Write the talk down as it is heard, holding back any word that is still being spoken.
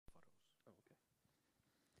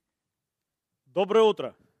Доброе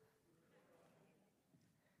утро.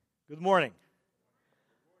 Good morning.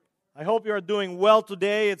 I hope you are doing well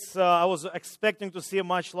today. I was expecting to see a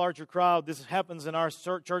much larger crowd. This happens in our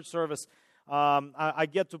church service. I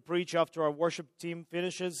get to preach after our worship team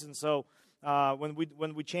finishes, and so when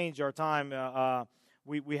we change our time,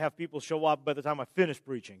 we have people show up by the time I finish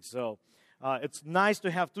preaching. So it's nice to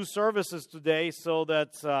have two services today, so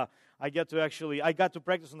that I got to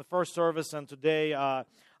practice in the first service, and today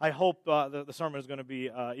I hope the sermon is going to be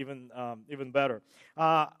even better.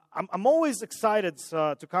 I'm always excited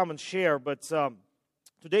to come and share, but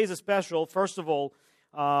today is a special. First of all,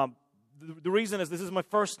 the reason is this is my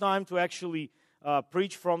first time to actually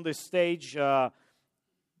preach from this stage.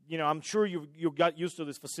 I'm sure you got used to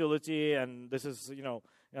this facility, and this is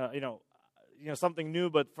something new.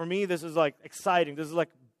 But for me, this is like exciting. This is like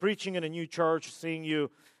preaching in a new church, seeing you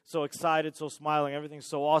so excited, so smiling, everything's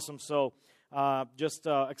so awesome. So just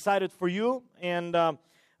excited for you. And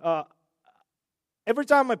every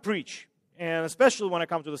time I preach, and especially when I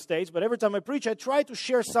come to the States, but every time I preach, I try to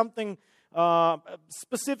share something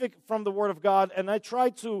specific from the Word of God, and I try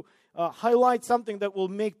to highlight something that will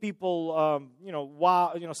make people,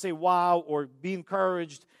 wow, say wow, or be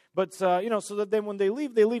encouraged. But so that then when they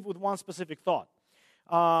leave with one specific thought.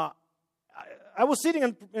 I was sitting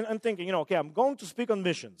and thinking, okay, I'm going to speak on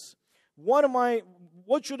missions.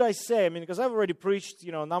 What should I say? I mean, because I've already preached,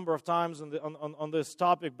 a number of times on this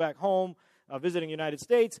topic back home, visiting United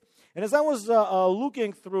States. And as I was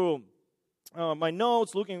looking through my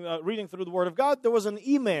notes, reading through the Word of God, there was an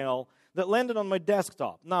email that landed on my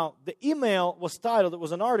desktop. Now, the email was titled, it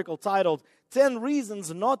was an article titled, 10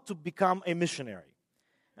 Reasons Not to Become a Missionary.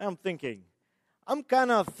 And I'm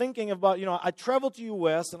kind of thinking about, I travel to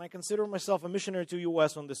U.S. and I consider myself a missionary to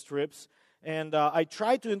U.S. on these trips. And I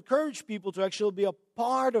try to encourage people to actually be a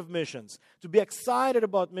part of missions, to be excited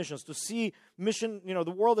about missions, to see mission,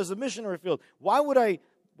 the world as a missionary field. Why do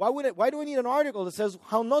I need an article that says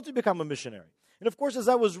how not to become a missionary? And of course, as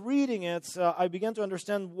I was reading it, I began to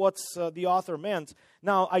understand what the author meant.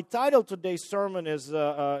 Now, I titled today's sermon in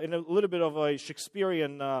a little bit of a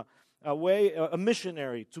Shakespearean way, a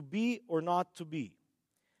missionary, to be or not to be.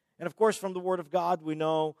 And of course, from the Word of God, we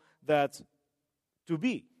know that to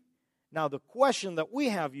be. Now, the question that we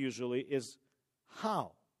have usually is,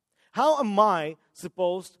 how? How am I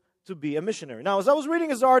supposed to be a missionary? Now, as I was reading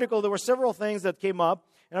his article, there were several things that came up,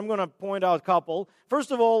 and I'm going to point out a couple.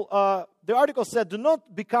 First of all, the article said, do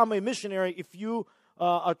not become a missionary if you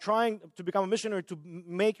are trying to become a missionary to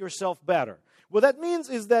make yourself better. What that means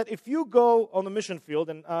is that if you go on the mission field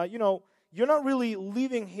and, you're not really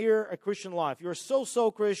living here a Christian life. You're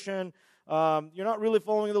so Christian. You're not really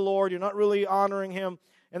following the Lord. You're not really honoring Him.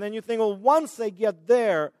 And then you think, well, once I get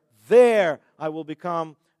there I will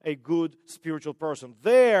become a good spiritual person.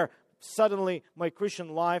 There, suddenly, my Christian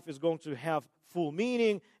life is going to have full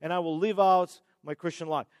meaning, and I will live out my Christian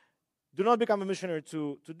life. Do not become a missionary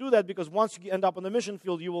to do that, because once you end up on the mission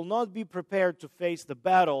field, you will not be prepared to face the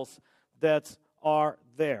battles that are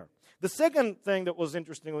there. The second thing that was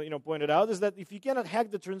interestingly pointed out is that if you cannot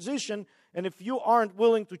hack the transition, and if you aren't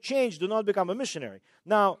willing to change, do not become a missionary.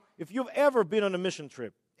 Now, if you've ever been on a mission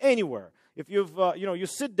trip, anywhere, if you've, you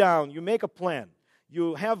sit down, you make a plan,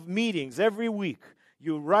 you have meetings every week,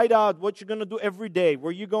 you write out what you're going to do every day,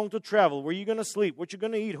 where you're going to travel, where you're going to sleep, what you're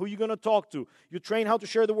going to eat, who you're going to talk to, you train how to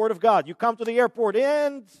share the Word of God, you come to the airport,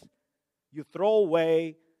 and you throw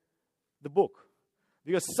away the book.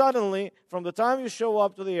 Because suddenly, from the time you show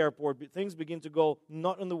up to the airport, things begin to go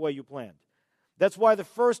not in the way you planned. That's why the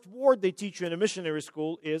first word they teach you in a missionary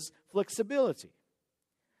school is flexibility.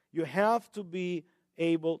 You have to be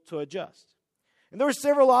able to adjust. And there were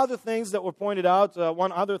several other things that were pointed out.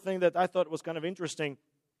 One other thing that I thought was kind of interesting,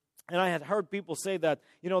 and I had heard people say that,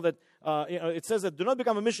 it says that do not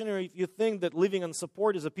become a missionary if you think that living on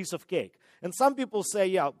support is a piece of cake. And some people say,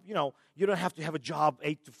 you don't have to have a job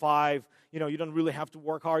 8 to 5. You don't really have to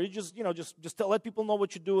work hard. You just let people know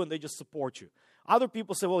what you do, and they just support you. Other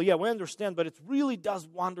people say, well, yeah, we understand, but it really does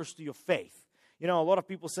wonders to your faith. A lot of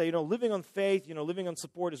people say, living on faith, living on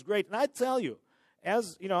support is great. And I tell you,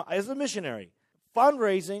 as a missionary,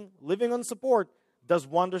 fundraising, living on support, does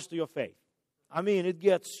wonders to your faith. I mean, it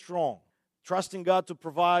gets strong. Trusting God to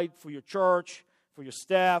provide for your church, for your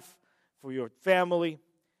staff, for your family.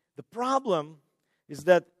 The problem is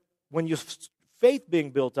that when your faith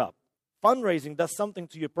being built up, fundraising does something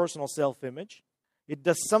to your personal self-image. It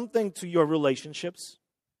does something to your relationships,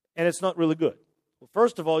 and it's not really good. Well,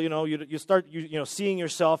 first of all, you start seeing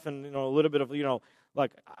yourself in a little bit of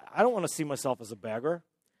like, I don't want to see myself as a beggar.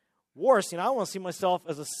 Worse, I want to see myself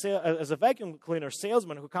as a vacuum cleaner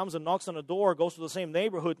salesman who comes and knocks on the door, goes to the same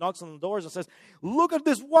neighborhood, knocks on the doors and says, look at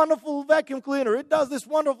this wonderful vacuum cleaner. It does these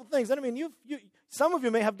wonderful things. And I mean, some of you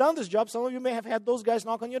may have done this job. Some of you may have had those guys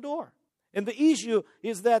knock on your door. And the issue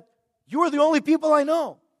is that you are the only people I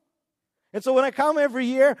know. And so when I come every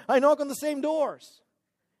year, I knock on the same doors.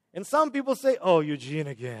 And some people say, oh, Eugene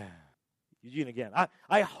again. Eugene again.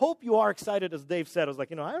 I hope you are excited, as Dave said. I was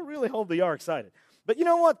like, I really hope that you are excited. But you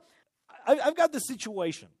know what? I've got this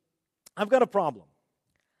situation. I've got a problem.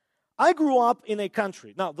 I grew up in a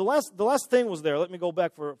country. Now, the last thing was there. Let me go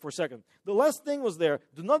back for a second. The last thing was there.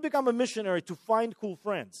 Do not become a missionary to find cool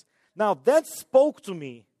friends. Now, that spoke to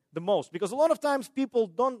me the most. Because a lot of times people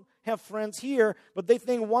don't have friends here, but they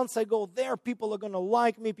think once I go there, people are going to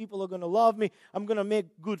like me. People are going to love me. I'm going to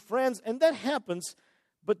make good friends. And that happens,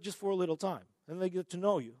 but just for a little time. And they get to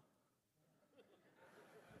know you.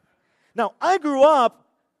 Now, I grew up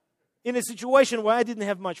in a situation where I didn't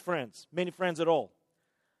have many friends at all.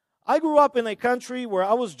 I grew up in a country where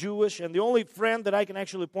I was Jewish, and the only friend that I can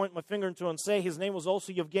actually point my finger to and say his name was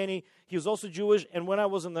also Yevgeny. He was also Jewish, and when I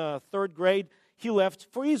was in the 3rd grade, he left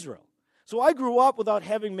for Israel. So I grew up without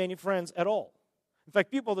having many friends at all. In fact,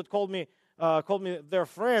 people that called me their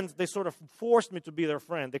friends, they sort of forced me to be their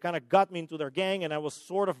friend. They kind of got me into their gang, and I was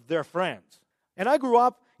sort of their friend. And I grew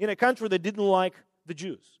up in a country that didn't like the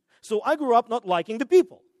Jews. So I grew up not liking the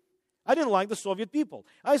people. I didn't like the Soviet people.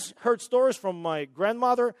 I heard stories from my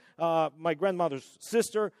grandmother, my grandmother's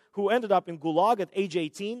sister, who ended up in Gulag at age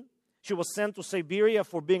 18. She was sent to Siberia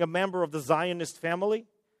for being a member of the Zionist family.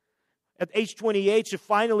 At age 28, she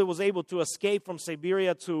finally was able to escape from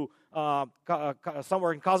Siberia to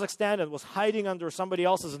somewhere in Kazakhstan and was hiding under somebody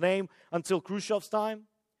else's name until Khrushchev's time.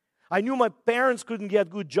 I knew my parents couldn't get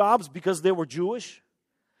good jobs because they were Jewish.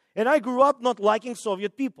 And I grew up not liking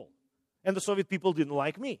Soviet people. And the Soviet people didn't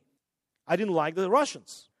like me. I didn't like the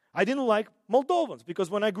Russians. I didn't like Moldovans because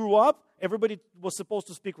when I grew up, everybody was supposed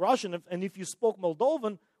to speak Russian. And if you spoke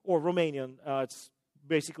Moldovan or Romanian, it's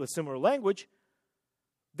basically a similar language,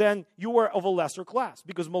 then you were of a lesser class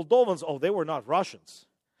because Moldovans, they were not Russians.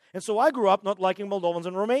 And so I grew up not liking Moldovans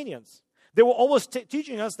and Romanians. They were always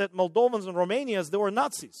teaching us that Moldovans and Romanians, they were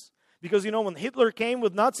Nazis. Because, when Hitler came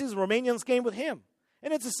with Nazis, Romanians came with him.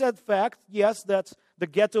 And it's a sad fact, yes, that the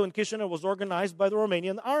ghetto in Chisinau was organized by the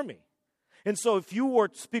Romanian army. And so if you were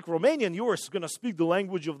to speak Romanian, you were going to speak the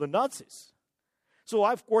language of the Nazis. So,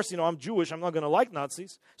 of course, I'm Jewish. I'm not going to like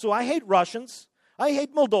Nazis. So I hate Russians. I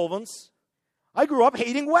hate Moldovans. I grew up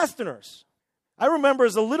hating Westerners. I remember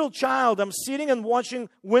as a little child, I'm sitting and watching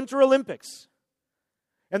Winter Olympics.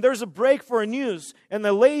 And there's a break for a news, and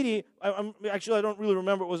the lady, I don't really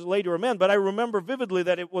remember if it was a lady or a man, but I remember vividly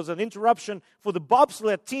that it was an interruption for the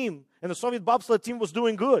bobsled team, and the Soviet bobsled team was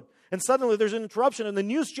doing good. And suddenly there's an interruption, and the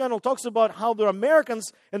news channel talks about how the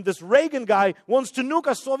Americans and this Reagan guy wants to nuke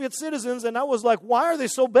us Soviet citizens, and I was like, why are they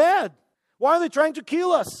so bad? Why are they trying to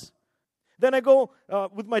kill us? Then I go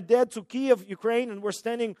with my dad to Kiev, Ukraine, and we're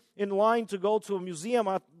standing in line to go to a museum.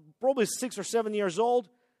 I'm probably 6 or 7 years old.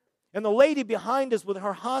 And the lady behind us with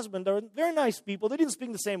her husband, they're very nice people. They didn't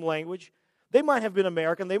speak the same language. They might have been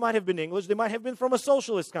American. They might have been English. They might have been from a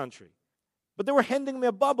socialist country. But they were handing me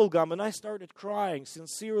a bubble gum, and I started crying,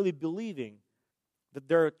 sincerely believing that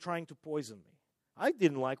they're trying to poison me. I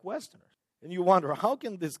didn't like Westerners. And you wonder, how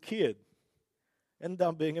can this kid end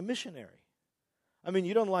up being a missionary? I mean,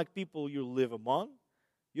 you don't like people you live among.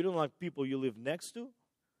 You don't like people you live next to.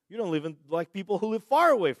 You don't even like people who live far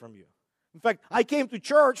away from you. In fact, I came to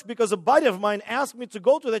church because a buddy of mine asked me to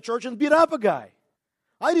go to that church and beat up a guy.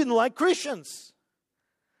 I didn't like Christians.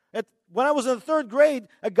 When I was in the 3rd grade,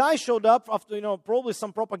 a guy showed up after, probably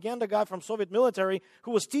some propaganda guy from Soviet military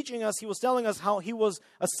who was teaching us, he was telling us how he was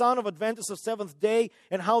a son of Adventists of Seventh Day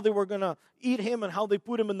and how they were going to eat him and how they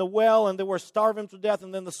put him in the well and they were starving him to death.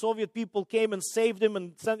 And then the Soviet people came and saved him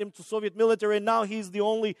and sent him to Soviet military. And now he's the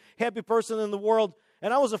only happy person in the world.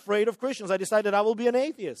 And I was afraid of Christians. I decided I will be an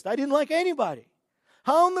atheist. I didn't like anybody.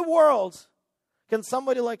 How in the world can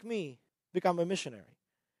somebody like me become a missionary?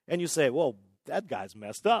 And you say, well, that guy's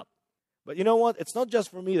messed up. But you know what? It's not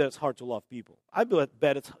just for me that it's hard to love people. I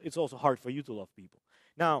bet it's also hard for you to love people.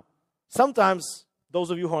 Now, sometimes,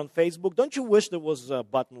 those of you who are on Facebook, don't you wish there was a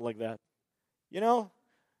button like that?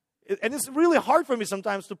 And it's really hard for me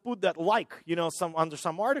sometimes to put that like, under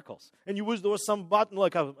some articles. And you wish there was some button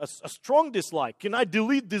like a strong dislike. Can I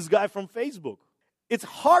delete this guy from Facebook? It's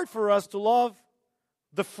hard for us to love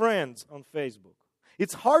the friends on Facebook.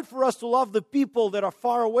 It's hard for us to love the people that are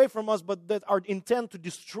far away from us but that are intent to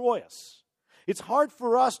destroy us. It's hard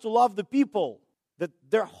for us to love the people that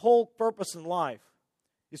their whole purpose in life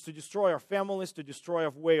is to destroy our families, to destroy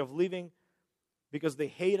our way of living because they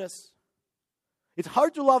hate us. It's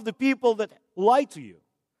hard to love the people that lie to you.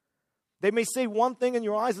 They may say one thing in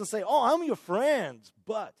your eyes and say, oh, I'm your friend.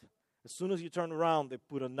 But as soon as you turn around, they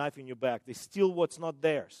put a knife in your back. They steal what's not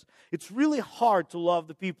theirs. It's really hard to love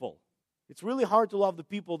the people. It's really hard to love the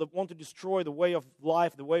people that want to destroy the way of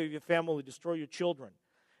life, the way of your family, destroy your children.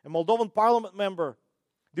 A Moldovan parliament member,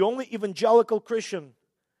 the only evangelical Christian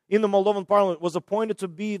in the Moldovan parliament, was appointed to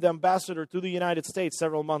be the ambassador to the United States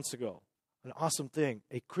several months ago. An awesome thing.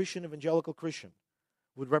 A Christian, evangelical Christian,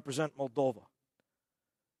 would represent Moldova.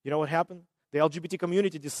 You know what happened? The LGBT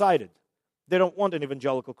community decided they don't want an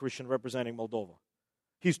evangelical Christian representing Moldova.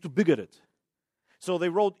 He's too bigoted. So they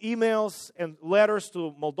wrote emails and letters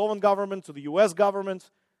to Moldovan government, to the U.S. government,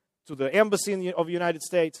 to the embassy of the United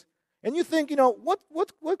States. And you think,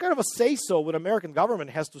 what kind of a say-so would American government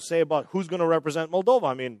has to say about who's going to represent Moldova?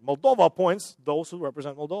 I mean, Moldova appoints those who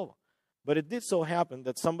represent Moldova. But it did so happen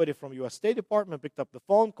that somebody from U.S. State Department picked up the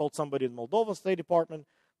phone, called somebody in Moldovan State Department.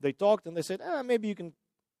 They talked and they said, maybe you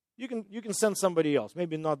can send somebody else.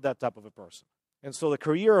 Maybe not that type of a person. And so the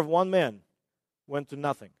career of one man went to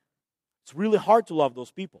nothing. It's really hard to love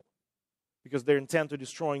those people because they're intent to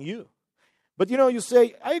destroying you. But you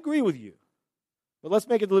say, I agree with you. But let's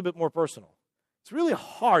make it a little bit more personal. It's really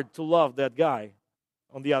hard to love that guy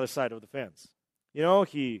on the other side of the fence.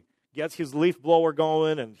 He gets his leaf blower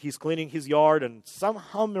going and he's cleaning his yard, and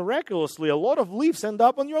somehow miraculously a lot of leaves end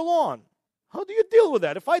up on your lawn. How do you deal with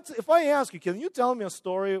that? If I ask you, can you tell me a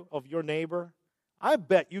story of your neighbor? I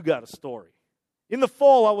bet you got a story. In the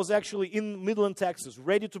fall, I was actually in Midland, Texas,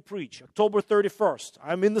 ready to preach. October 31st.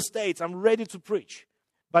 I'm in the States. I'm ready to preach.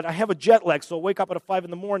 But I have a jet lag, so I wake up at 5 in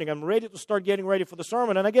the morning. I'm ready to start getting ready for the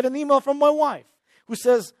sermon, and I get an email from my wife who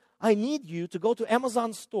says, I need you to go to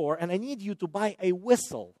Amazon store, and I need you to buy a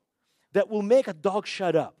whistle that will make a dog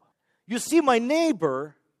shut up. You see, my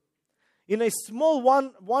neighbor, in a small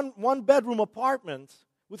one-bedroom apartment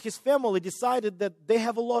with his family, decided that they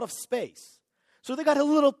have a lot of space. So they got a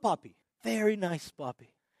little puppy. Very nice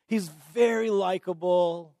puppy. He's very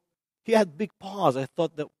likable. He had big paws. I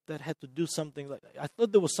thought that had to do something I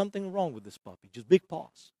thought there was something wrong with this puppy, just big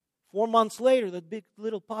paws. 4 months later, that big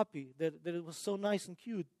little puppy that it was so nice and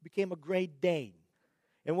cute became a Great Dane.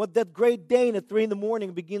 And what that Great Dane at 3 in the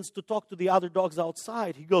morning begins to talk to the other dogs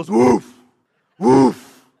outside, he goes, woof,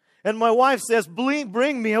 woof. And my wife says,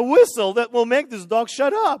 bring me a whistle that will make this dog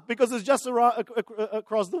shut up because it's just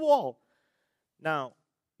across the wall. Now,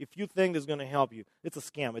 if you think this is going to help you, it's a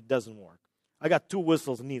scam. It doesn't work. I got 2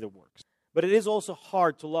 whistles and neither works. But it is also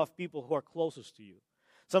hard to love people who are closest to you.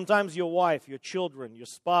 Sometimes your wife, your children, your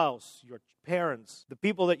spouse, your parents, the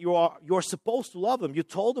people that you're supposed to love them. You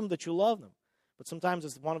told them that you love them. But sometimes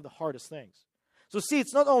it's one of the hardest things. So see,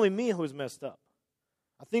 it's not only me who is messed up.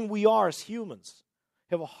 I think we are, as humans,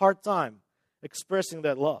 have a hard time expressing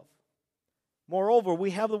that love. Moreover,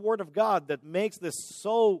 we have the Word of God that makes this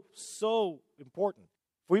so important.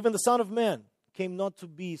 For even the Son of Man came not to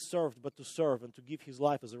be served, but to serve and to give his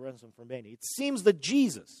life as a ransom for many. It seems that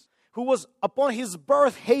Jesus, who was upon his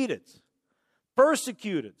birth hated,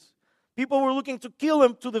 persecuted, people were looking to kill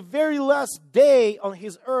him to the very last day on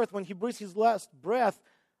his earth when he breathed his last breath,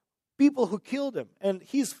 people who killed him. And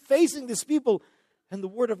he's facing these people, and the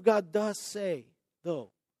Word of God does say,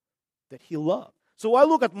 though, that he loved. So I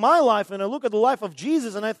look at my life and I look at the life of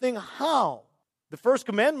Jesus and I think, how? The first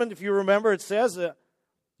commandment, if you remember, it says,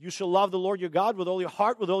 you shall love the Lord your God with all your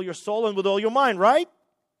heart, with all your soul, and with all your mind, right?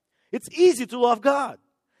 It's easy to love God.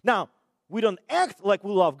 Now, we don't act like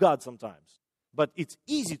we love God sometimes, but it's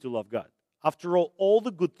easy to love God. After all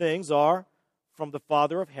the good things are from the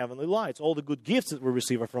Father of heavenly lights. All the good gifts that we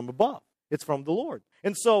receive are from above. It's from the Lord.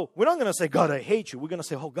 And so, we're not going to say, God, I hate you. We're going to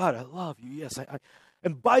say, oh, God, I love you. Yes, I.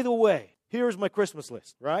 And by the way, here's my Christmas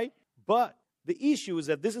list, right? But the issue is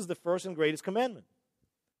that this is the first and greatest commandment.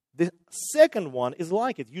 The second one is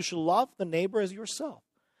like it. You shall love the neighbor as yourself.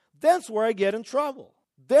 That's where I get in trouble.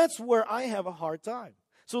 That's where I have a hard time.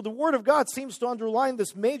 So the Word of God seems to underline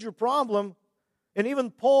this major problem. And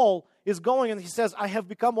even Paul is going and he says, I have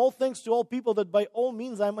become all things to all people that by all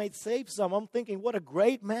means I might save some. I'm thinking, what a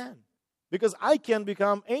great man. Because I can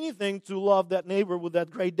become anything to love that neighbor with that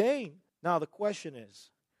Great Dane. Now the question is,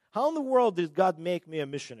 how in the world did God make me a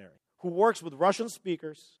missionary who works with Russian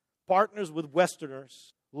speakers, partners with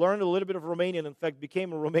Westerners, learned a little bit of Romanian, in fact,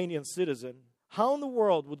 became a Romanian citizen? How in the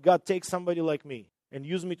world would God take somebody like me and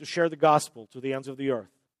use me to share the gospel to the ends of the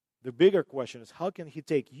earth? The bigger question is, how can He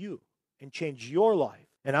take you and change your life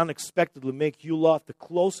and unexpectedly make you love the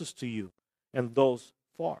closest to you and those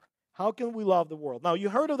far? How can we love the world? Now, you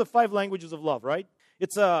heard of the 5 languages of love, right?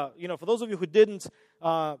 It's for those of you who didn't,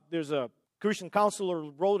 there's a Christian counselor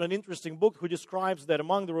who wrote an interesting book who describes that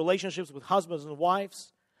among the relationships with husbands and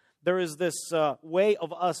wives, there is this way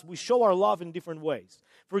of us, we show our love in different ways.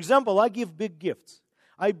 For example, I give big gifts.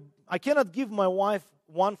 I cannot give my wife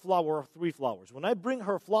one flower or 3 flowers. When I bring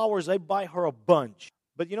her flowers, I buy her a bunch.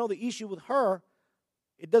 But the issue with her,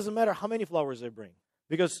 it doesn't matter how many flowers I bring.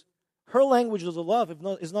 Because her language of love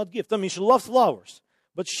is not gift. I mean, she loves flowers.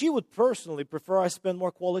 But she would personally prefer I spend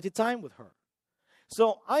more quality time with her.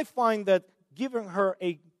 So I find that giving her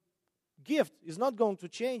a gift is not going to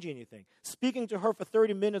change anything. Speaking to her for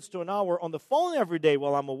 30 minutes to an hour on the phone every day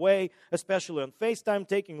while I'm away, especially on FaceTime,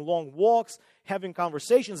 taking long walks, having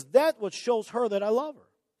conversations, that's what shows her that I love her.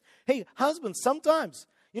 Hey, husband, sometimes,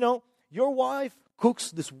 your wife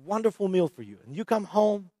cooks this wonderful meal for you, and you come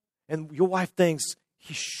home, and your wife thinks,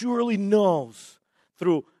 he surely knows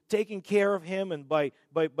through taking care of him and by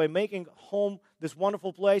making home this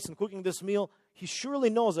wonderful place and cooking this meal, he surely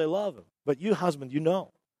knows I love him. But you, husband,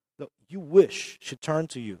 that you wish she turned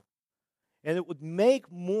to you. And it would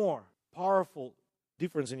make more powerful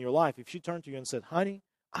difference in your life if she turned to you and said, honey,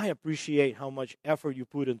 I appreciate how much effort you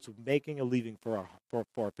put into making a living for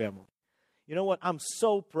our family. You know what? I'm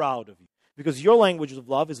so proud of you. Because your language of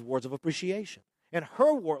love is words of appreciation. And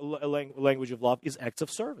her language of love is acts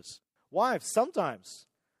of service. Wives, sometimes,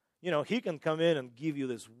 he can come in and give you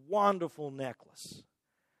this wonderful necklace.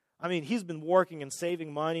 I mean, he's been working and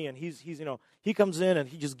saving money, and he comes in and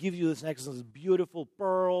he just gives you this necklace and these beautiful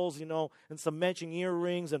pearls, and some matching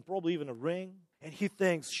earrings and probably even a ring. And he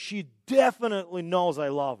thinks, she definitely knows I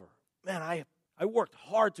love her. Man, I worked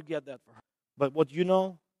hard to get that for her. But what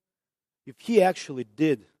if he actually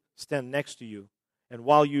did stand next to you, and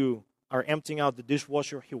while you are emptying out the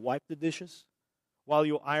dishwasher, he wiped the dishes. While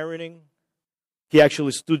you're ironing, he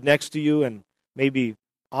actually stood next to you and maybe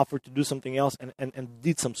offered to do something else and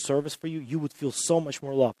did some service for you, you would feel so much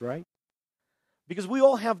more loved, right? Because we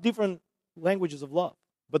all have different languages of love.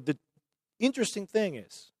 But the interesting thing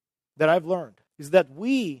is that I've learned is that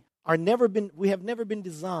we have never been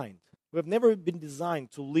designed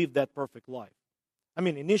to live that perfect life. I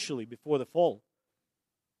mean, initially, before the fall.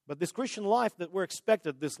 But this Christian life that we're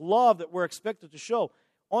expected, this love that we're expected to show,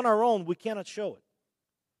 on our own, we cannot show it.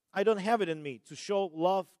 I don't have it in me to show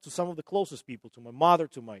love to some of the closest people, to my mother,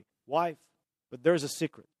 to my wife. But there's a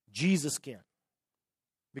secret. Jesus can.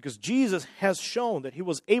 Because Jesus has shown that he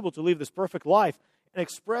was able to live this perfect life and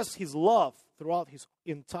express his love throughout his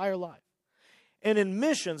entire life. And in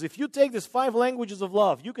missions, if you take these 5 languages of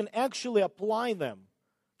love, you can actually apply them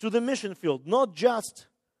to the mission field, not just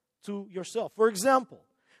to yourself. For example,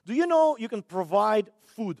 do you know you can provide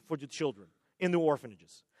food for the children in the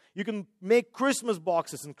orphanages? You can make Christmas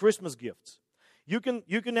boxes and Christmas gifts. You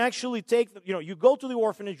can actually take them, you go to the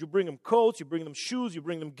orphanage, you bring them coats, you bring them shoes, you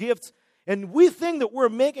bring them gifts, and we think that we're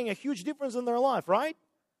making a huge difference in their life, right?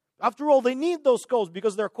 After all, they need those coats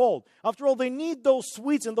because they're cold. After all, they need those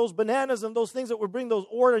sweets and those bananas and those things that we bring, those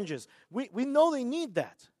oranges. We know they need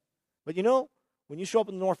that. But when you show up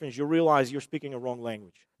in an orphanage, you realize you're speaking a wrong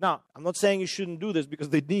language. Now, I'm not saying you shouldn't do this because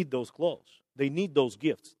they need those clothes. They need those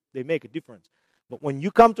gifts. They make a difference. But when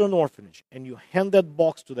you come to an orphanage and you hand that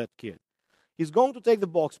box to that kid, he's going to take the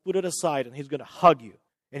box, put it aside, and he's going to hug you.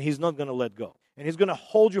 And he's not going to let go. And he's going to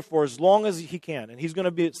hold you for as long as he can. And he's going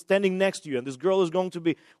to be standing next to you. And this girl is going to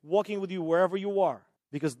be walking with you wherever you are.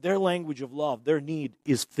 Because their language of love, their need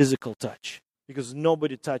is physical touch. Because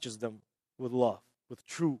nobody touches them with love, with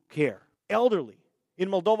true care. Elderly. In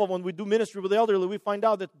Moldova, when we do ministry with the elderly, we find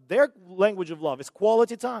out that their language of love is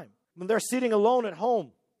quality time. When they're sitting alone at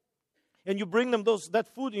home, and you bring them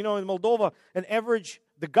that food, in Moldova, an average,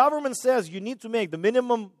 the government says you need to make the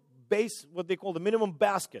minimum base, what they call the minimum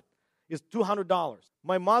basket, is $200.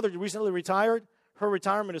 My mother recently retired. Her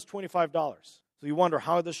retirement is $25. So you wonder,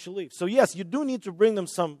 how does she live? So yes, you do need to bring them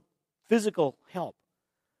some physical help.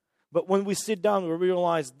 But when we sit down, we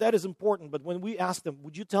realize that is important. But when we ask them,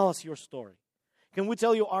 would you tell us your story? Can we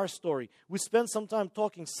tell you our story? We spend some time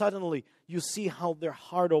talking. Suddenly, you see how their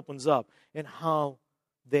heart opens up and how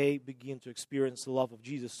they begin to experience the love of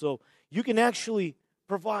Jesus. So you can actually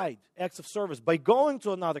provide acts of service by going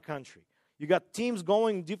to another country. You got teams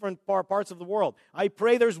going in different parts of the world. I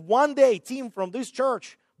pray there's one day team from this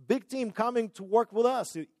church, big team coming to work with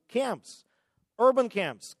us. Camps, urban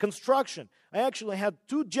camps, construction. I actually had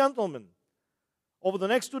 2 gentlemen over the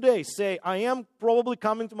next 2 days say, I am probably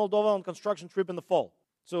coming to Moldova on a construction trip in the fall.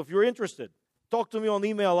 So if you're interested, talk to me on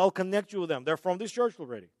email. I'll connect you with them. They're from this church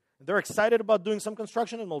already. They're excited about doing some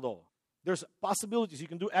construction in Moldova. There's possibilities. You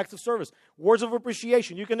can do acts of service, words of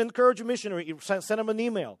appreciation. You can encourage a missionary, send them an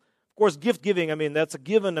email. Of course, gift giving, that's a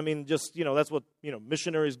given. Just, that's what,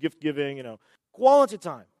 missionaries, gift giving, Quality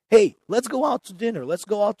time. Hey, let's go out to dinner. Let's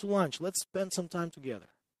go out to lunch. Let's spend some time together.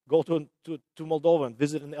 Go to Moldova and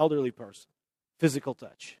visit an elderly person. Physical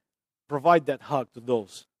touch. Provide that hug to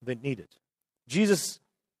those that need it. Jesus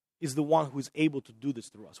is the one who is able to do this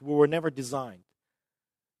through us. We were never designed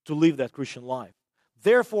to live that Christian life.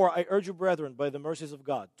 Therefore, I urge you, brethren, by the mercies of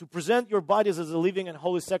God, to present your bodies as a living and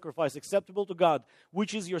holy sacrifice acceptable to God,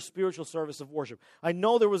 which is your spiritual service of worship. I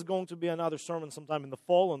know there was going to be another sermon sometime in the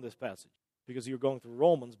fall on this passage, because you're going through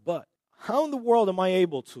Romans, but how in the world am I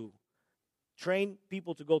able to train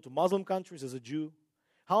people to go to Muslim countries as a Jew?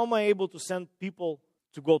 How am I able to send people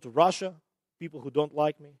to go to Russia, people who don't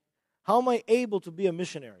like me? How am I able to be a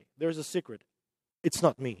missionary? There's a secret. It's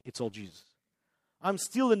not me, it's all Jesus. I'm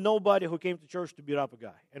still a nobody who came to church to beat up a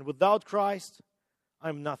guy. And without Christ,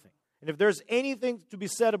 I'm nothing. And if there's anything to be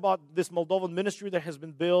said about this Moldovan ministry that has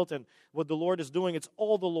been built and what the Lord is doing, it's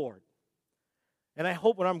all the Lord. And I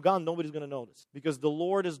hope when I'm gone, nobody's going to notice, because the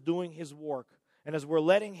Lord is doing His work. And as we're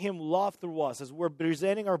letting Him love through us, as we're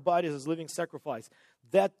presenting our bodies as living sacrifice,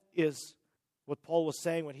 that is what Paul was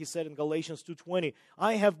saying when he said in Galatians 2:20,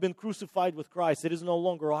 I have been crucified with Christ. It is no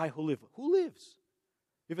longer I who live. Who lives?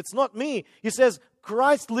 If it's not me, he says,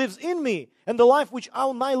 Christ lives in me. And the life which I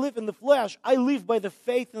might live in the flesh, I live by the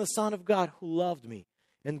faith in the Son of God who loved me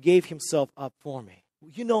and gave Himself up for me.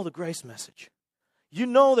 You know the grace message. You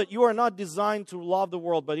know that you are not designed to love the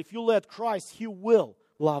world, but if you let Christ, He will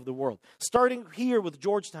love the world. Starting here with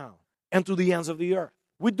Georgetown and to the ends of the earth.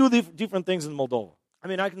 We do different things in Moldova.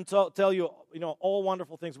 I can tell you, all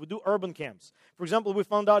wonderful things. We do urban camps. For example, we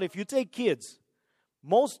found out if you take kids,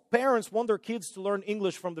 most parents want their kids to learn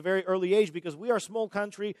English from the very early age, because we are a small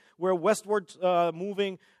country. We're westward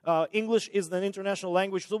moving. English is an international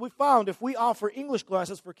language. So we found if we offer English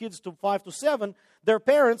classes for kids to 5 to 7, their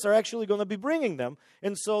parents are actually going to be bringing them.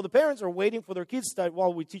 And so the parents are waiting for their kids to start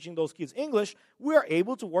while we're teaching those kids English. We are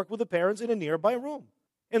able to work with the parents in a nearby room.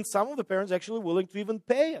 And some of the parents are actually willing to even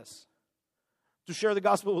pay us to share the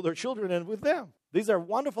gospel with their children and with them. These are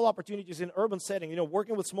wonderful opportunities in urban setting.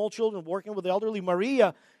 Working with small children, working with the elderly.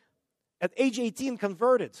 Maria, at age 18,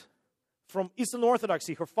 converted from Eastern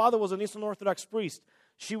Orthodoxy. Her father was an Eastern Orthodox priest.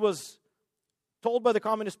 She was told by the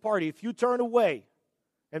Communist Party, if you turn away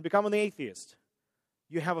and become an atheist,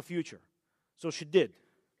 you have a future. So she did.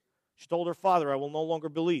 She told her father, I will no longer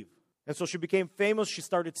believe. And so she became famous. She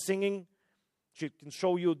started singing. She can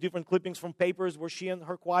show you different clippings from papers where she and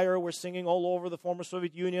her choir were singing all over the former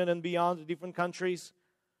Soviet Union and beyond, the different countries.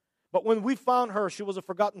 But when we found her, she was a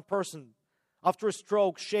forgotten person. After a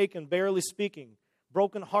stroke, shaken, barely speaking,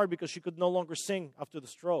 broken heart because she could no longer sing after the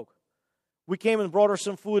stroke. We came and brought her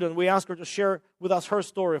some food, and we asked her to share with us her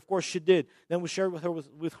story. Of course, she did. Then we shared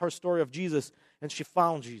with her story of Jesus, and she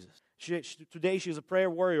found Jesus. Today, she's a prayer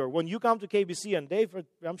warrior. When you come to KBC, and Dave,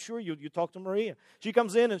 I'm sure you talk to Maria. She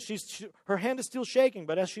comes in, and her hand is still shaking,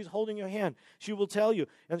 but as she's holding your hand, she will tell you,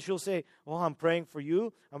 and she'll say, well, I'm praying for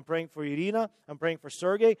you. I'm praying for Irina. I'm praying for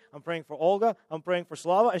Sergey. I'm praying for Olga. I'm praying for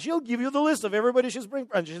Slava. And she'll give you the list of everybody she's praying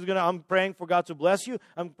for. And I'm praying for God to bless you.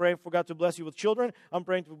 I'm praying for God to bless you with children. I'm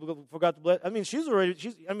praying for God to bless.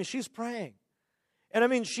 She's praying.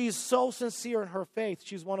 And she's so sincere in her faith.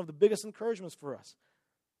 She's one of the biggest encouragements for us.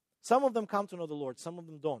 Some of them come to know the Lord, some of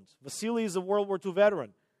them don't. Vasily is a World War II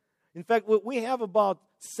veteran. In fact, we have about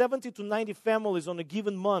 70 to 90 families on a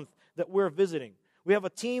given month that we're visiting. We have a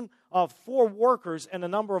team of 4 workers and a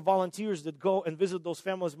number of volunteers that go and visit those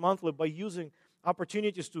families monthly by using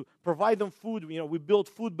opportunities to provide them food. We build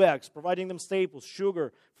food bags, providing them staples,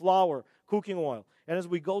 sugar, flour, cooking oil. And as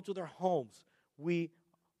we go to their homes, we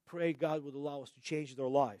pray God would allow us to change their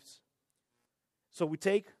lives. So we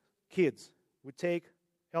take kids, we take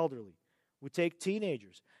elderly, we take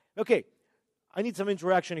teenagers. Okay, I need some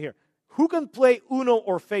interaction here. Who can play Uno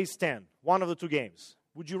or Face 10? One of the two games.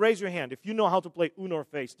 Would you raise your hand if you know how to play Uno or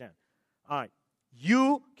Face 10? All right.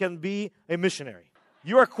 You can be a missionary.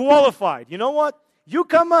 You are qualified. You know what? You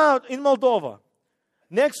come out in Moldova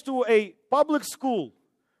next to a public school.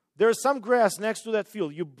 There's some grass next to that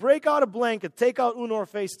field. You break out a blanket, take out Uno or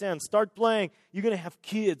Face 10, start playing. You're going to have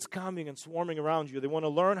kids coming and swarming around you. They want to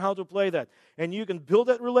learn how to play that. And you can build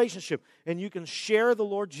that relationship, and you can share the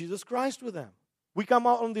Lord Jesus Christ with them. We come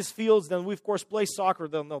out on these fields, then we, of course, play soccer.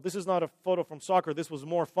 No, this is not a photo from soccer. This was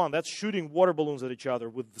more fun. That's shooting water balloons at each other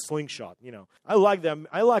with the slingshot, I like them.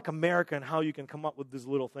 I like America and how you can come up with these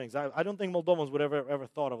little things. I don't think Moldovans would ever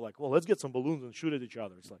thought of let's get some balloons and shoot at each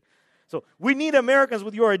other. It's like, so we need Americans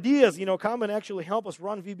with your ideas, come and actually help us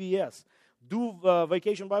run VBS, do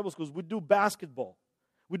vacation Bible schools. We do basketball.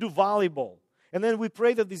 We do volleyball. And then we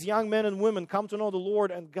pray that these young men and women come to know the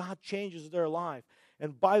Lord and God changes their life.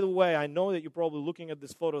 And by the way, I know that you're probably looking at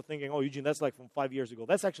this photo thinking, oh, Eugene, that's like from 5 years ago.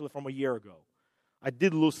 That's actually from a year ago. I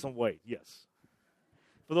did lose some weight, yes.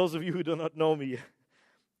 For those of you who do not know me,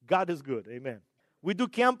 God is good, amen. We do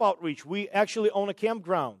camp outreach. We actually own a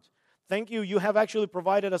campground. Thank you. You have actually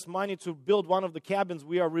provided us money to build one of the cabins.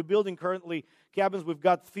 We are rebuilding currently cabins. We've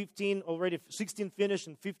got 15 already, 16 finished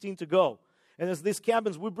and 15 to go. And as these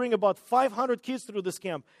cabins, we bring about 500 kids through this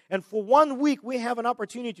camp. And for 1 week, we have an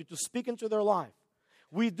opportunity to speak into their life.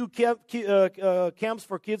 We do camps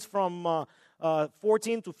for kids from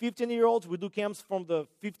 14 to 15-year-olds. We do camps from the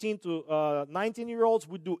 15 to 19-year-olds.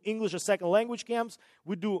 We do English as second language camps.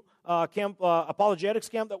 We do apologetics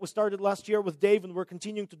camp that we started last year with Dave, and we're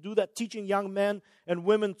continuing to do that, teaching young men and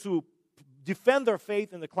women to defend their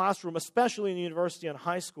faith in the classroom, especially in university and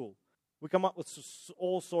high school. We come up with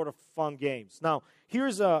all sort of fun games. Now,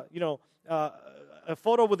 here's a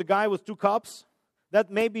photo with a guy with 2 cups. That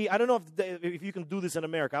may be, I don't know if you can do this in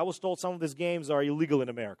America. I was told some of these games are illegal in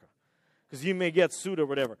America because you may get sued or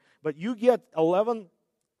whatever. But you get 11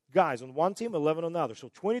 guys on one team, 11 on another. So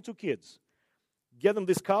 22 kids. Get them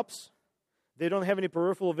these cups. They don't have any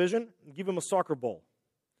peripheral vision. And give them a soccer ball.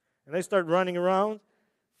 And they start running around.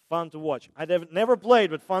 Fun to watch. I've never played,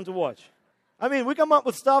 but fun to watch. I mean, we come up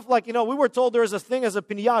with stuff like, we were told there's a thing as a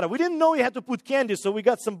piñata. We didn't know you had to put candy, so we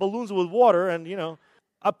got some balloons with water and,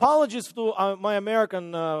 Apologies to my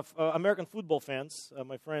American football fans,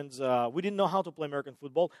 my friends. We didn't know how to play American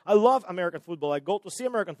football. I love American football. I go to see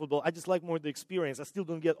American football. I just like more the experience. I still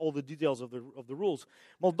don't get all the details of the rules.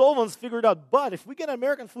 Moldovans figured out, but if we get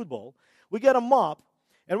American football, we get a mop,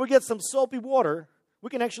 and we get some soapy water,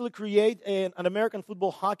 we can actually create an American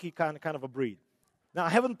football hockey kind of a breed. Now, I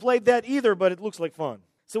haven't played that either, but it looks like fun.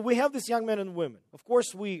 So we have these young men and women. Of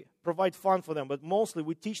course, we provide fun for them, but mostly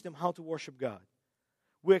we teach them how to worship God.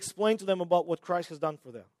 We explain to them about what Christ has done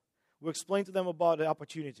for them. We explain to them about the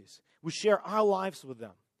opportunities. We share our lives with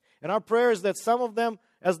them. And our prayer is that some of them,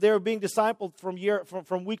 as they're being discipled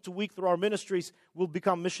from week to week through our ministries, will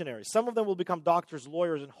become missionaries. Some of them will become doctors,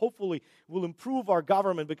 lawyers, and hopefully will improve our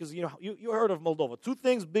government because, you heard of Moldova. 2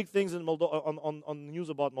 things, big things in Moldova, on the news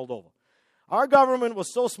about Moldova. Our government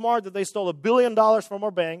was so smart that they stole $1 billion from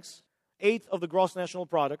our banks, 1/8 of the gross national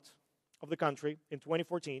product of the country in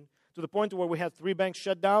 2014, to the point where we had 3 banks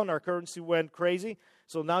shut down. Our currency went crazy.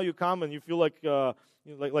 So now you come and you feel like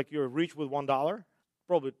you're rich with $1.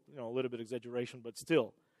 Probably a little bit exaggeration, but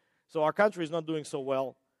still. So our country is not doing so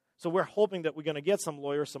well. So we're hoping that we're going to get some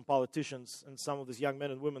lawyers, some politicians, and some of these young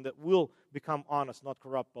men and women that will become honest, not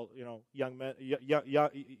corrupt, young men,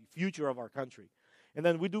 future of our country. And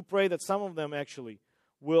then we do pray that some of them actually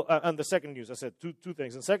will, and the second news, I said two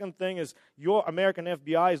things. And the second thing is your American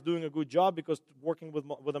FBI is doing a good job because working with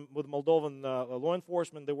Moldovan law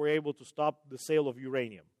enforcement, they were able to stop the sale of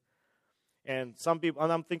uranium. And some people,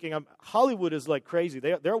 and I'm thinking, Hollywood is like crazy.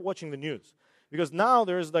 They're watching the news because now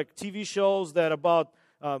there's like TV shows that about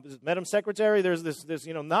Madam Secretary. There's this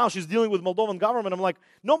now she's dealing with Moldovan government. I'm like,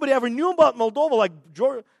 nobody ever knew about Moldova. Like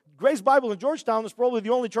Grace Bible in Georgetown is probably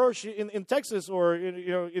the only church in Texas or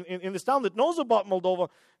in this town that knows about Moldova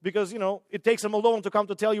because, it takes a Moldovan to come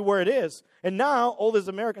to tell you where it is. And now all these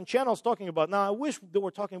American channels talking about, now I wish they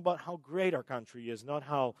were talking about how great our country is, not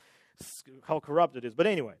how corrupt it is. But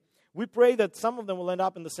anyway, we pray that some of them will end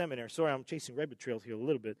up in the seminary. Sorry, I'm chasing rabbit trails here a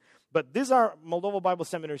little bit. But these are Moldova Bible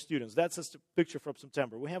Seminary students. That's a picture from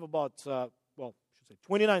September. We have about,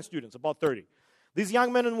 29 students, about 30. These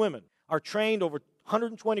young men and women are trained. Over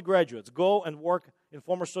 120 graduates go and work in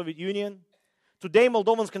former Soviet Union. Today,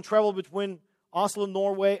 Moldovans can travel between Oslo,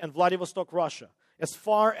 Norway, and Vladivostok, Russia, as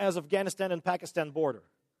far as Afghanistan and Pakistan border.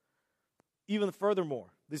 Even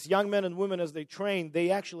furthermore, these young men and women, as they train, they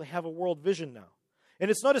actually have a world vision now. And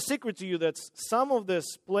it's not a secret to you that some of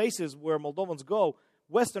these places where Moldovans go,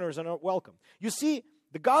 Westerners are not welcome. You see,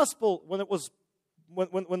 the gospel,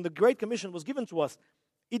 when the Great Commission was given to us,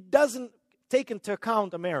 it doesn't take into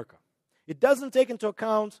account America. It doesn't take into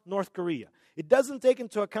account North Korea. It doesn't take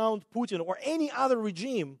into account Putin or any other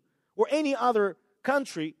regime or any other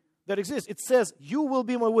country that exists. It says, you will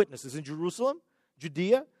be my witnesses in Jerusalem,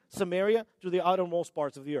 Judea, Samaria, to the outermost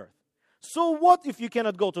parts of the earth. So what if you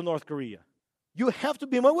cannot go to North Korea? You have to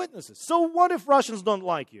be my witnesses. So what if Russians don't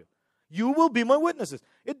like you? You will be my witnesses.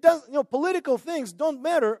 It doesn't, political things don't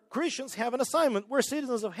matter. Christians have an assignment. We're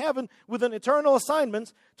citizens of heaven with an eternal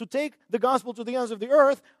assignment to take the gospel to the ends of the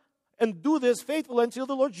earth and do this faithfully until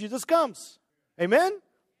the Lord Jesus comes. Amen?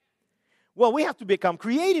 Well, we have to become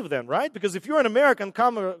creative then, right? Because if you're an American,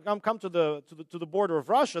 come to the border of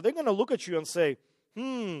Russia, they're going to look at you and say,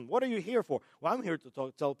 What are you here for? Well, I'm here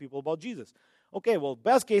to tell people about Jesus. Okay, well,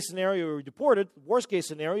 best case scenario, you're deported. Worst case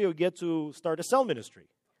scenario, you get to start a cell ministry.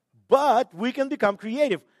 But we can become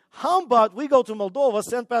creative. How about we go to Moldova,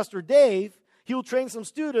 send Pastor Dave, he'll train some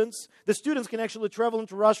students. The students can actually travel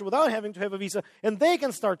into Russia without having to have a visa, and they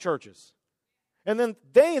can start churches. And then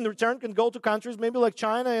they, in return, can go to countries maybe like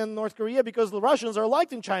China and North Korea, because the Russians are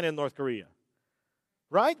liked in China and North Korea.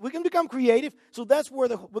 Right? We can become creative. So that's where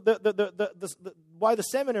why the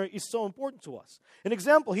seminary is so important to us. An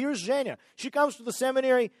example, here's Zhenya. She comes to the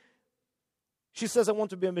seminary. She says, I want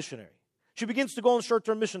to be a missionary. She begins to go on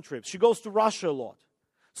short-term mission trips. She goes to Russia a lot.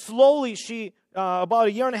 Slowly, about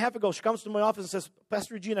a year and a half ago, she comes to my office and says,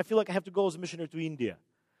 Pastor Eugene, I feel like I have to go as a missionary to India.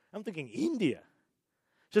 I'm thinking, India?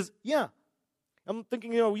 She says, yeah. I'm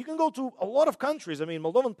thinking, you can go to a lot of countries. I mean,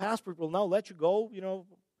 Moldovan passport will now let you go, She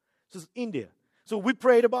says, India. So we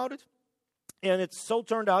prayed about it, and it so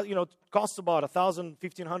turned out, it costs about $1,000,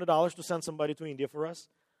 $1,500 to send somebody to India for us.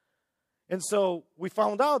 And so we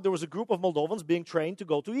found out there was a group of Moldovans being trained to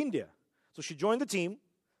go to India. So she joined the team.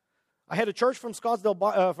 I had a church from Scottsdale,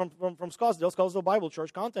 Scottsdale Bible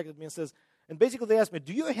Church, contacted me and basically they asked me,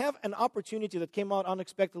 do you have an opportunity that came out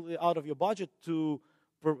unexpectedly out of your budget to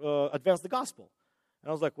advance the gospel? And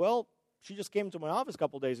I was like, well, she just came to my office a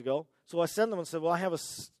couple days ago. So I sent them and said, well, I have a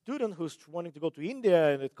student who's wanting to go to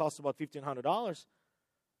India, and it costs about $1,500.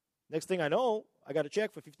 Next thing I know, I got a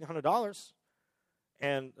check for $1,500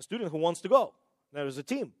 and a student who wants to go. There was a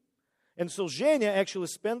team. And so Zhenya actually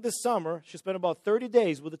spent this summer, she spent about 30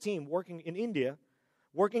 days with a team working in India,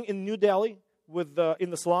 working in New Delhi in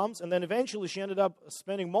the slums, and then eventually she ended up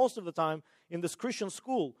spending most of the time in this Christian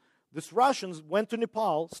school. These Russians went to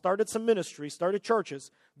Nepal, started some ministry, started churches.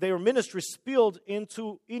 Their ministry spilled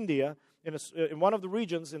into India in one of the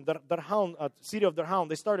regions in Darhan, city of Darhan.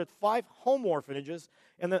 They started 5 home orphanages,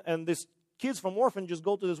 and these kids from orphanages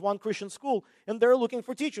go to this one Christian school, and they're looking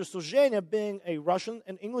for teachers. So Zhenya, being a Russian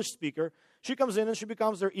and English speaker, she comes in and she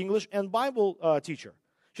becomes their English and Bible teacher.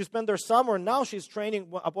 She spent their summer, and now she's training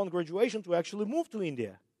upon graduation to actually move to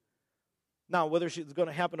India. Now, whether it's going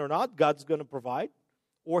to happen or not, God's going to provide,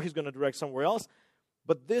 or He's going to direct somewhere else.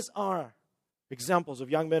 But these are examples of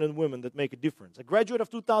young men and women that make a difference. A graduate of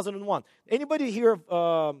 2001. Anybody here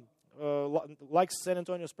likes San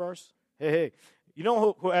Antonio Spurs? Hey. You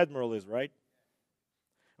know who Admiral is, right?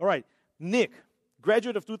 All right. Nick,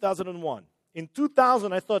 graduate of 2001. In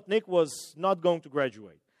 2000, I thought Nick was not going to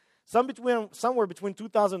graduate. Somewhere between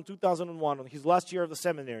 2000 and 2001, on his last year of the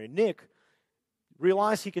seminary, Nick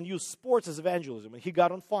realized he can use sports as evangelism, and he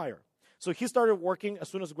got on fire. So he started working, as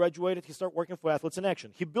soon as he graduated, he started working for Athletes in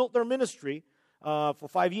Action. He built their ministry for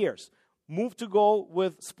 5 years, moved to go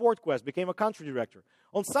with SportQuest, became a country director.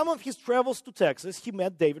 On some of his travels to Texas, he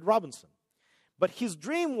met David Robinson. But his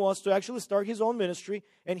dream was to actually start his own ministry,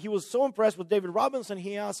 and he was so impressed with David Robinson,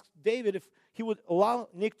 he asked David if he would allow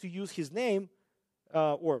Nick to use his name,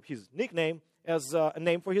 or his nickname, as a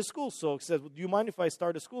name for his school. So he said, well, do you mind if I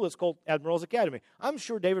start a school? It's called Admirals Academy. I'm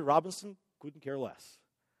sure David Robinson couldn't care less.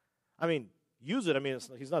 I mean, use it. I mean,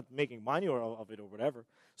 he's not making money of it or whatever.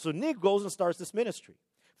 So Nick goes and starts this ministry.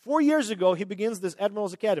 4 years ago, he begins this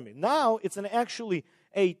Admirals Academy. Now, it's actually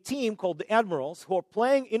a team called the Admirals who are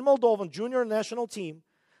playing in Moldovan junior national team.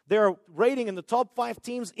 They're rating in the top 5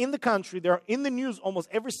 teams in the country. They're in the news almost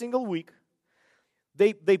every single week.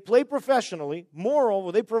 They play professionally.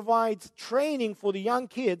 Moreover, they provide training for the young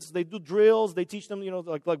kids. They do drills. They teach them,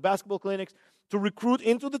 like basketball clinics to recruit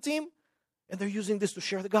into the team. And they're using this to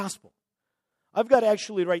share the gospel. I've got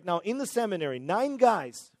actually right now in the seminary 9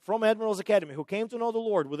 guys from Admirals Academy who came to know the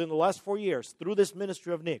Lord within the last 4 years through this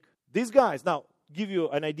ministry of Nick. These guys, now, give you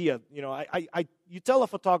an idea. You tell a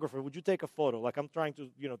photographer, would you take a photo? Like I'm trying to,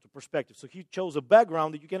 to perspective. So he chose a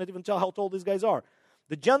background that you cannot even tell how tall these guys are.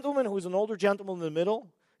 The gentleman who is an older gentleman in the middle,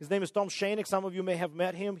 his name is Tom Shanik. Some of you may have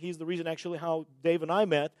met him. He's the reason actually how Dave and I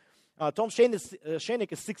met. Tom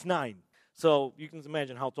Shanik is 6'9". So you can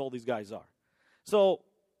imagine how tall these guys are. So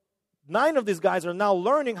 9 of these guys are now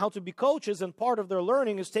learning how to be coaches, and part of their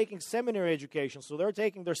learning is taking seminary education. So they're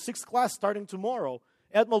taking their 6th class starting tomorrow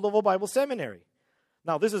at Moldova Bible Seminary.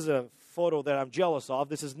 Now, this is a photo that I'm jealous of.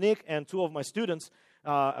 This is Nick and 2 of my students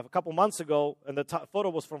a couple months ago, and the photo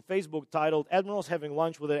was from Facebook titled, Admirals Having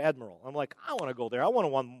Lunch with an Admiral. I'm like, I want to go there. I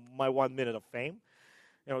want my 1 minute of fame.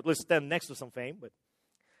 At least stand next to some fame. But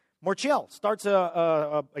Marcel starts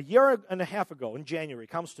a year and a half ago in January,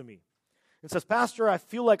 comes to me and says, Pastor, I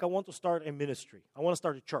feel like I want to start a ministry. I want to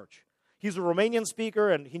start a church. He's a Romanian speaker,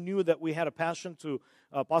 and he knew that we had a passion to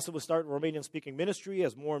possibly start a Romanian-speaking ministry,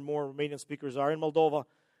 as more and more Romanian speakers are in Moldova.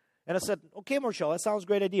 And I said, okay, Marshall, that sounds a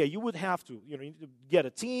great idea. You would have to, you need to get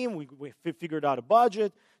a team. We figured out a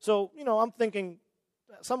budget. So, I'm thinking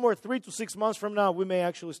somewhere 3 to 6 months from now, we may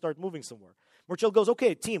actually start moving somewhere. Marshall goes,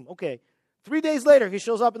 okay, team, okay. 3 days later, he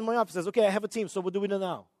shows up in my office and says, okay, I have a team, so what do we do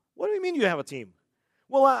now? What do you mean you have a team?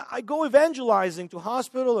 Well, I go evangelizing to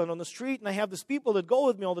hospital and on the street, and I have these people that go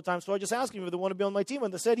with me all the time, so I just asked them if they want to be on my team,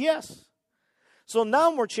 and they said yes. So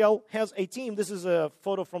now Marshall has a team. This is a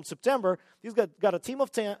photo from September. He's got a team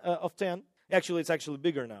of 10. Actually, it's actually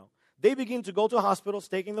bigger now. They begin to go to hospitals,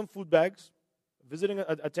 taking them food bags, visiting,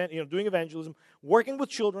 doing evangelism, working with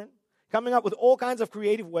children, coming up with all kinds of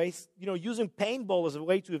creative ways, using paintball as a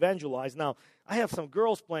way to evangelize. Now, I have some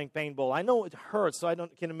girls playing paintball. I know it hurts, so I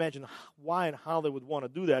can imagine why and how they would want to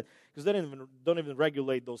do that, because they don't even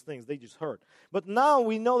regulate those things. They just hurt. But now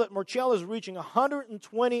we know that Marshall is reaching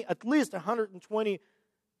at least 120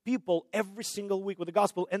 people every single week with the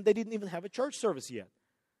gospel, and they didn't even have a church service yet.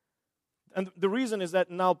 And the reason is that,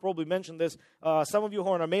 and I'll probably mention this, some of you who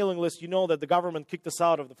are on our mailing list, you know that the government kicked us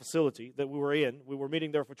out of the facility that we were in. We were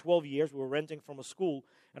meeting there for 12 years. We were renting from a school.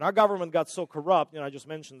 And our government got so corrupt, I just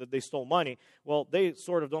mentioned that they stole money. Well, they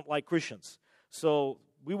sort of don't like Christians. So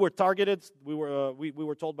we were targeted. We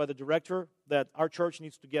were told by the director that our church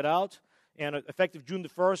needs to get out. And effective June the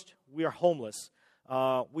 1st, we are homeless.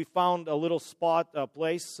 We found a little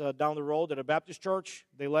place down the road at a Baptist church.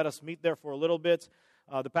 They let us meet there for a little bit.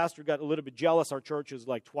 The pastor got a little bit jealous. Our church is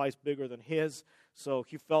like twice bigger than his, so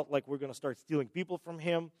he felt like we're going to start stealing people from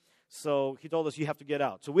him. So he told us, you have to get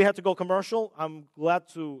out. So we had to go commercial. I'm glad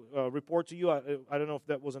to report to you. I don't know if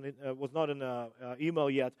that was not in an email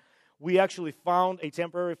yet. We actually found a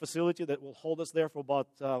temporary facility that will hold us there for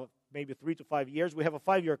about maybe 3 to 5 years. We have a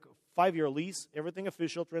five-year lease, everything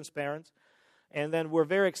official, transparent. And then we're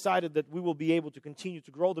very excited that we will be able to continue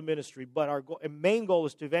to grow the ministry. But our main goal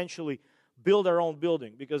is to eventually build our own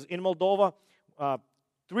building, because in Moldova,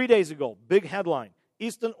 3 days ago, big headline,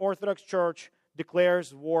 Eastern Orthodox Church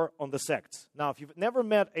declares war on the sects. Now, if you've never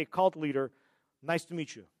met a cult leader, nice to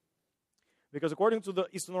meet you. Because according to the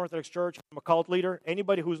Eastern Orthodox Church, I'm a cult leader.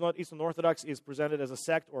 Anybody who's not Eastern Orthodox is presented as a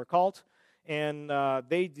sect or a cult, and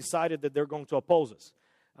they decided that they're going to oppose us.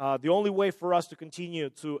 The only way for us to continue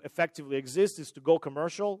to effectively exist is to go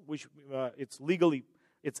commercial, which it's legally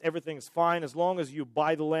everything is fine as long as you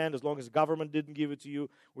buy the land, as long as the government didn't give it to you,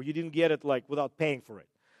 or you didn't get it without paying for it.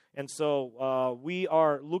 And so we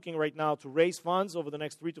are looking right now to raise funds over the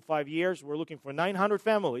next 3 to 5 years. We're looking for 900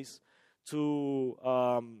 families to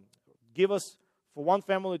give us, for one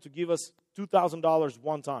family to give us $2,000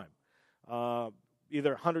 one time.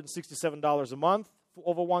 Either $167 a month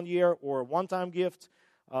over 1 year, or a one-time gift,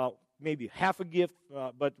 maybe half a gift,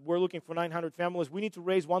 but we're looking for 900 families. We need to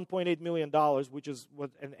raise $1.8 million, which is what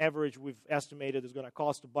an average we've estimated is going to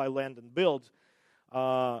cost to buy land and build.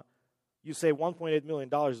 You say $1.8 million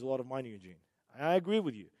is a lot of money, Eugene. I agree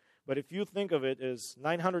with you. But if you think of it as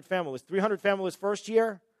 900 families, 300 families first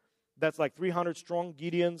year, that's like 300 strong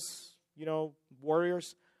Gideons,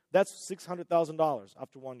 warriors. That's $600,000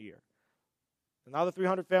 after 1 year. Another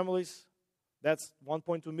 300 families, that's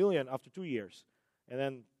 $1.2 million after 2 years. And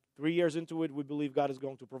then 3 years into it, we believe God is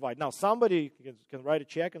going to provide. Now, somebody can write a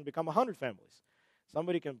check and become 100 families.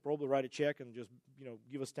 Somebody can probably write a check and just,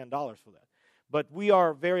 give us $10 for that. But we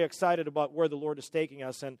are very excited about where the Lord is taking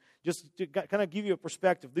us. And just to kind of give you a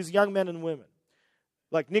perspective, these young men and women,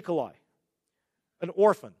 like Nikolai, an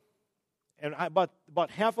orphan. And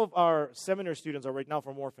about half of our seminary students are right now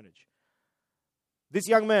from orphanage. This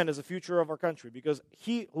young man is the future of our country, because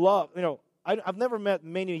he loved, I've never met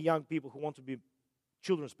many young people who want to be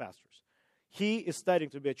children's pastors. He is studying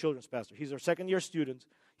to be a children's pastor. He's our second-year student.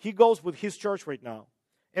 He goes with his church right now.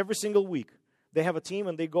 Every single week, they have a team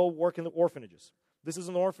and they go work in the orphanages. This is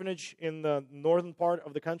an orphanage in the northern part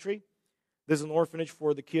of the country. This is an orphanage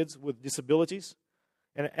for the kids with disabilities.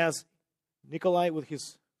 And as Nikolai with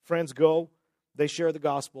his friends go, they share the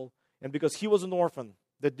gospel. And because he was an orphan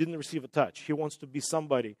that didn't receive a touch, he wants to be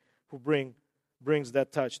somebody who brings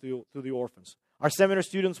that touch to the orphans. Our seminary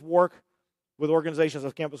students work with organizations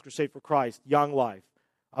of Campus Crusade for Christ, Young Life,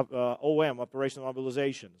 OM, Operational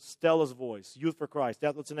Mobilization, Stella's Voice, Youth for Christ,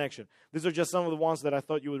 Athletes in Action. These are just some of the ones that I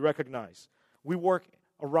thought you would recognize. We work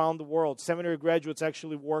around the world. Seminary graduates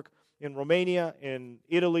actually work in Romania, in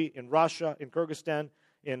Italy, in Russia, in Kyrgyzstan,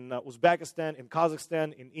 in Uzbekistan, in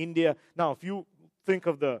Kazakhstan, in India. Now, if you think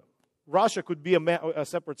of Russia could be a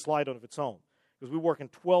separate slide on its own, because we work in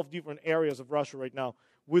 12 different areas of Russia right now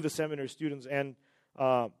with the seminary students and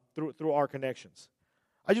through our connections.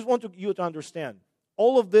 I just want you to understand,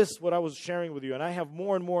 all of this, what I was sharing with you, and I have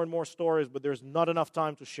more and more and more stories, but there's not enough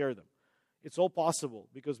time to share them. It's all possible,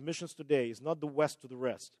 because missions today is not the West to the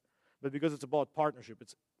rest. but because it's about partnership.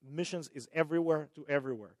 Missions is everywhere to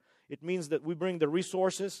everywhere. It means that we bring the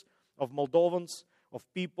resources of Moldovans, of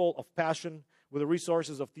people, of passion, with the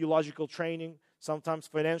resources of theological training, sometimes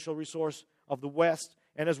financial resource of the West.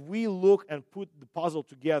 And as we look and put the puzzle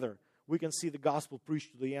together, we can see the gospel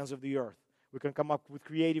preached to the ends of the earth. We can come up with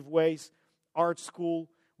creative ways, art school.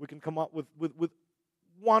 We can come up with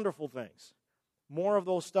wonderful things. More of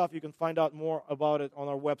those stuff, you can find out more about it on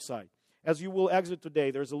our website. As you will exit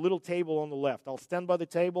today, there's a little table on the left. I'll stand by the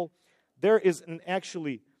table. There is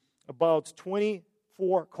actually about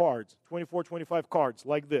 24 cards, 24, 25 cards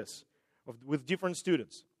like this with different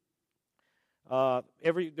students.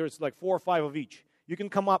 There's like 4 or 5 of each. You can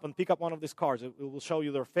come up and pick up one of these cards. It will show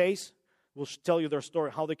you their face. We'll tell you their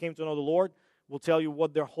story, how they came to know the Lord. We'll tell you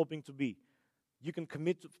what they're hoping to be. You can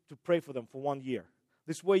commit to pray for them for 1 year.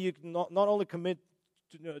 This way you can not only commit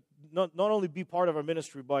to not only be part of our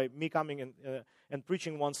ministry by me coming and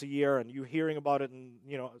preaching once a year and you hearing about it and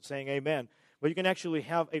saying amen, but you can actually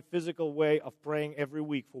have a physical way of praying every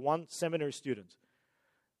week for one seminary student.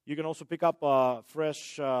 You can also pick up a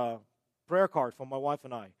fresh prayer card from my wife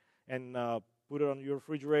and I and put it on your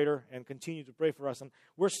refrigerator and continue to pray for us. And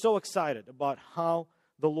we're so excited about how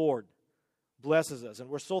the Lord blesses us. And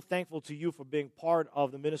we're so thankful to you for being part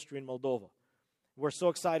of the ministry in Moldova. We're so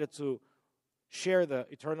excited to share the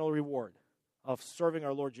eternal reward of serving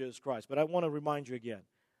our Lord Jesus Christ. But I want to remind you again,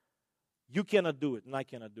 you cannot do it and I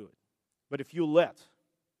cannot do it. But if you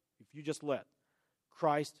just let,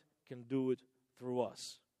 Christ can do it through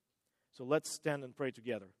us. So let's stand and pray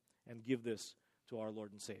together and give this to our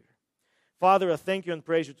Lord and Savior. Father, I thank you and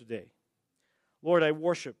praise you today. Lord, I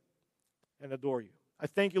worship and adore you. I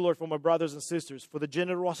thank you, Lord, for my brothers and sisters, for the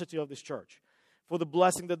generosity of this church, for the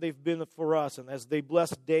blessing that they've been for us, and as they bless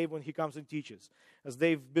Dave when he comes and teaches, as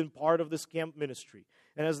they've been part of this camp ministry,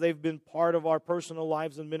 and as they've been part of our personal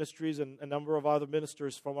lives and ministries and a number of other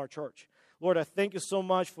ministers from our church. Lord, I thank you so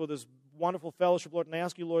much for this wonderful fellowship, Lord, and I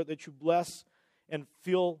ask you, Lord, that you bless and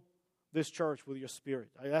fill this church with your Spirit.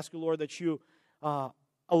 I ask you, Lord, that you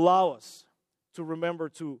allow us to remember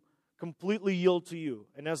to completely yield to you.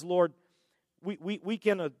 And as Lord, we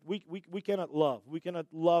cannot love. We cannot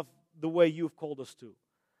love the way you've called us to.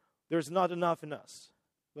 There's not enough in us.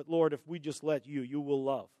 But Lord, if we just let you, you will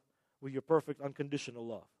love with your perfect unconditional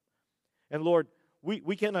love. And Lord,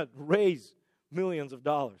 we cannot raise millions of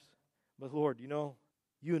dollars. But Lord, you know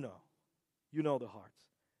the hearts.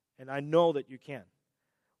 And I know that you can.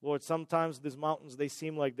 Lord, sometimes these mountains, they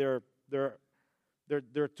seem like they're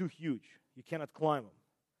too huge. You cannot climb them.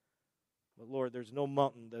 But Lord, there's no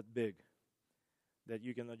mountain that big that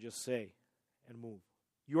you cannot just say and move.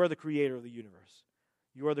 You are the creator of the universe.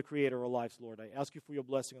 You are the creator of our lives, Lord. I ask you for your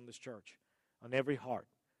blessing on this church, on every heart,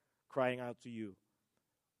 crying out to you,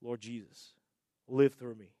 Lord Jesus, live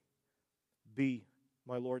through me. Be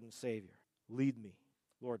my Lord and Savior. Lead me.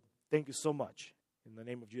 Lord, thank you so much. In the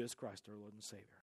name of Jesus Christ, our Lord and Savior.